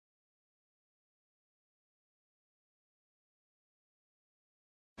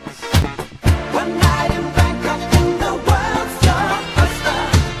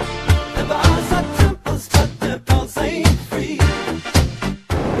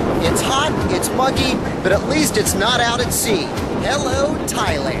It's hot, it's muggy, but at least it's not out at sea. Hello,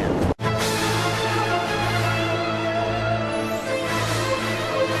 Thailand.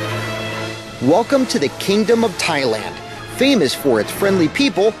 Welcome to the Kingdom of Thailand, famous for its friendly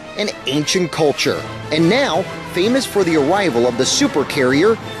people and ancient culture, and now famous for the arrival of the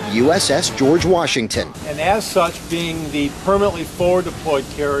supercarrier USS George Washington. And as such, being the permanently forward deployed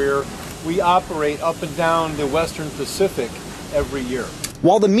carrier, we operate up and down the Western Pacific every year.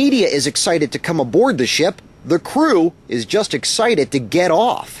 While the media is excited to come aboard the ship, the crew is just excited to get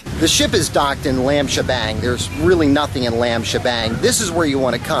off. The ship is docked in Lam Shabang. There's really nothing in Lam Shabang. This is where you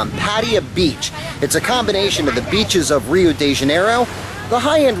want to come, Pattaya Beach. It's a combination of the beaches of Rio de Janeiro, the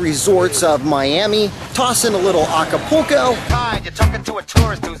high-end resorts of Miami, toss in a little Acapulco. You're talking to a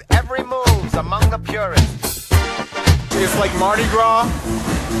tourist whose every move's among the purists. It's like Mardi Gras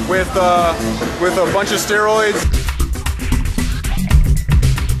with a bunch of steroids.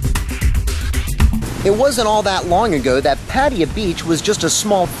 It wasn't all that long ago that Pattaya Beach was just a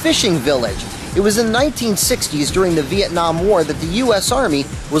small fishing village. It was in the 1960s during the Vietnam War that the U.S. Army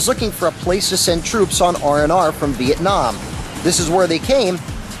was looking for a place to send troops on R&R from Vietnam. This is where they came,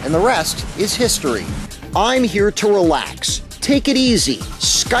 and the rest is history. I'm here to relax, take it easy,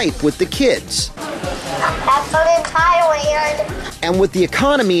 Skype with the kids. Have fun in Thailand. And with the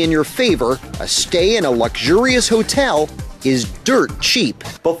economy in your favor, a stay in a luxurious hotel is dirt cheap.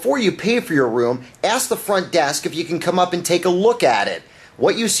 Before you pay for your room, ask the front desk if you can come up and take a look at it.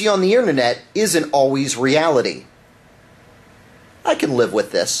 What you see on the internet isn't always reality. I can live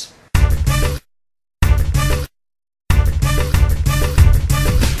with this.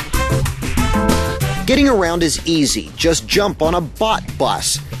 Getting around is easy. Just jump on a baht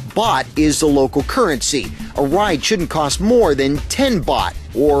bus. Baht is the local currency. A ride shouldn't cost more than 10 baht,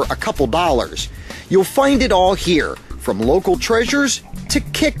 or a couple dollars. You'll find it all here, from local treasures to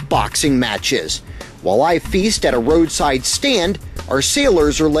kickboxing matches. While I feast at a roadside stand, our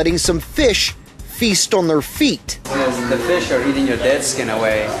sailors are letting some fish feast on their feet. The fish are eating your dead skin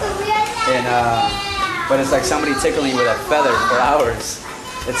away, but it's like somebody tickling you with a feather for hours.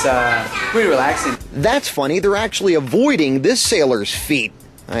 It's pretty relaxing. That's funny, they're actually avoiding this sailor's feet.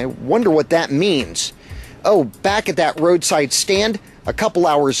 I wonder what that means. Oh, back at that roadside stand, a couple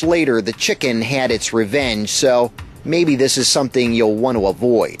hours later the chicken had its revenge, so maybe this is something you'll want to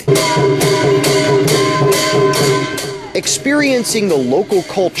avoid. Experiencing the local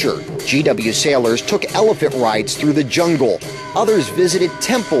culture, GW sailors took elephant rides through the jungle. Others visited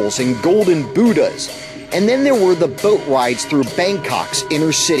temples and golden Buddhas. And then there were the boat rides through Bangkok's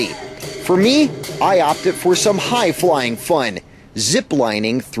inner city. For me, I opted for some high-flying fun,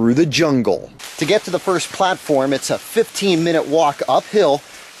 ziplining through the jungle. To get to the first platform, it's a 15-minute walk uphill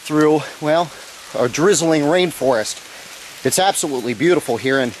through, well, a drizzling rainforest. It's absolutely beautiful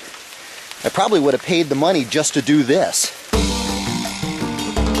here, and I probably would have paid the money just to do this.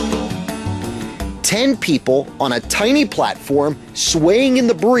 10 people on a tiny platform swaying in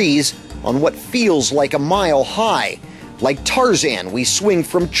the breeze on what feels like a mile high. Like Tarzan, we swing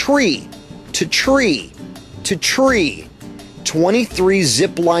from tree to tree to tree. 23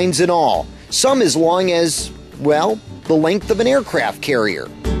 zip lines in all, some as long as, well, the length of an aircraft carrier.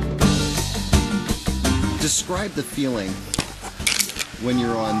 Describe the feeling when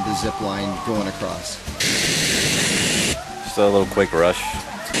you're on the zip line going across. Just a little quick rush.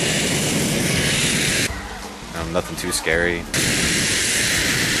 Nothing too scary.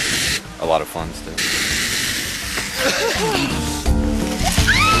 A lot of fun still.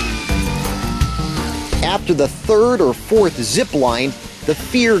 After the third or fourth zip line, the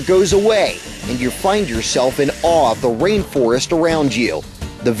fear goes away, and you find yourself in awe of the rainforest around you.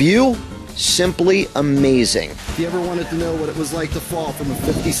 The view? Simply amazing. If you ever wanted to know what it was like to fall from a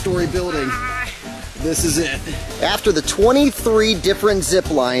 50-story building, this is it. After the 23 different zip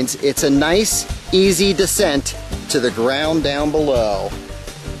lines, it's a nice, easy descent to the ground down below.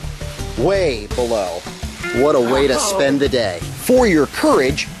 Way below. What a way to spend the day. For your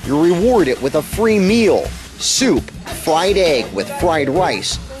courage, you're rewarded with a free meal. Soup, fried egg with fried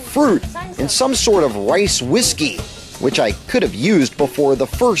rice, fruit, and some sort of rice whiskey, which I could have used before the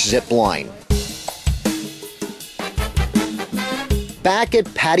first zip line. Back at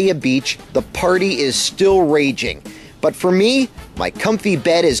Pattaya Beach, the party is still raging. But for me, my comfy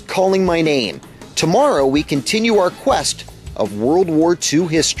bed is calling my name. Tomorrow we continue our quest of World War II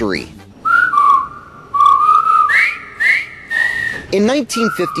history. In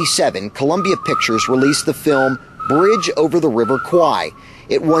 1957, Columbia Pictures released the film Bridge Over the River Kwai.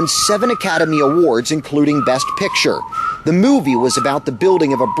 It won 7 Academy Awards, including Best Picture. The movie was about the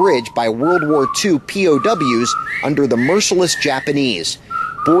building of a bridge by World War II POWs under the merciless Japanese.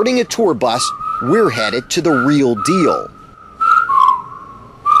 Boarding a tour bus, we're headed to the real deal.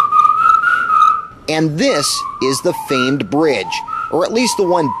 And this is the famed bridge, or at least the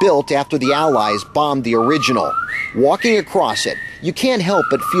one built after the Allies bombed the original. Walking across it, you can't help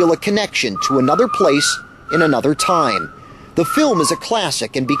but feel a connection to another place in another time. The film is a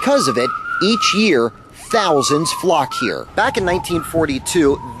classic, and because of it, each year, thousands flock here. Back in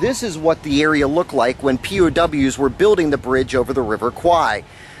 1942, this is what the area looked like when POWs were building the bridge over the River Kwai.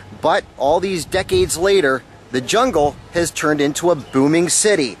 But all these decades later, the jungle has turned into a booming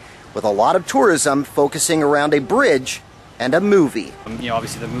city, with a lot of tourism focusing around a bridge and a movie. You know,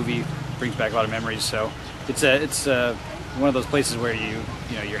 obviously the movie brings back a lot of memories, so it's one of those places where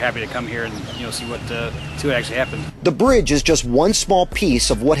you're happy to come here and see what actually happened. The bridge is just one small piece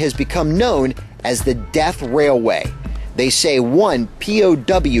of what has become known as the Death Railway. They say one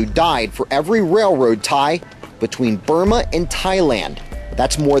POW died for every railroad tie between Burma and Thailand.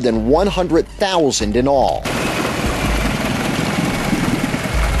 That's more than 100,000 in all.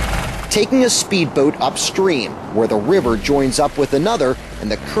 Taking a speedboat upstream, where the river joins up with another and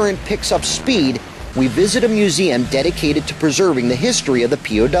the current picks up speed, we visit a museum dedicated to preserving the history of the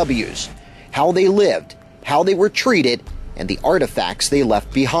POWs, how they lived, how they were treated, and the artifacts they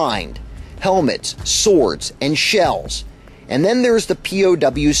left behind. Helmets, swords, and shells. And then there's the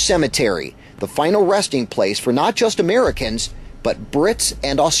POW Cemetery, the final resting place for not just Americans, but Brits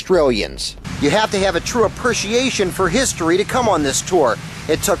and Australians. You have to have a true appreciation for history to come on this tour.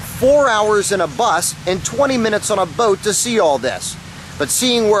 It took 4 hours in a bus and 20 minutes on a boat to see all this. But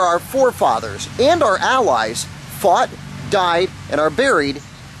seeing where our forefathers and our allies fought, died, and are buried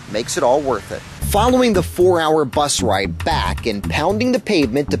makes it all worth it. Following the 4-hour bus ride back and pounding the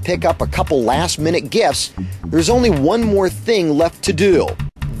pavement to pick up a couple last-minute gifts, there's only one more thing left to do.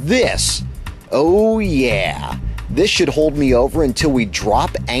 This. Oh yeah. This should hold me over until we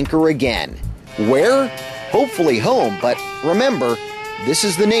drop anchor again. Where? Hopefully home, but remember, this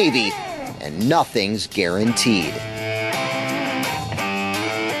is the Navy, and nothing's guaranteed.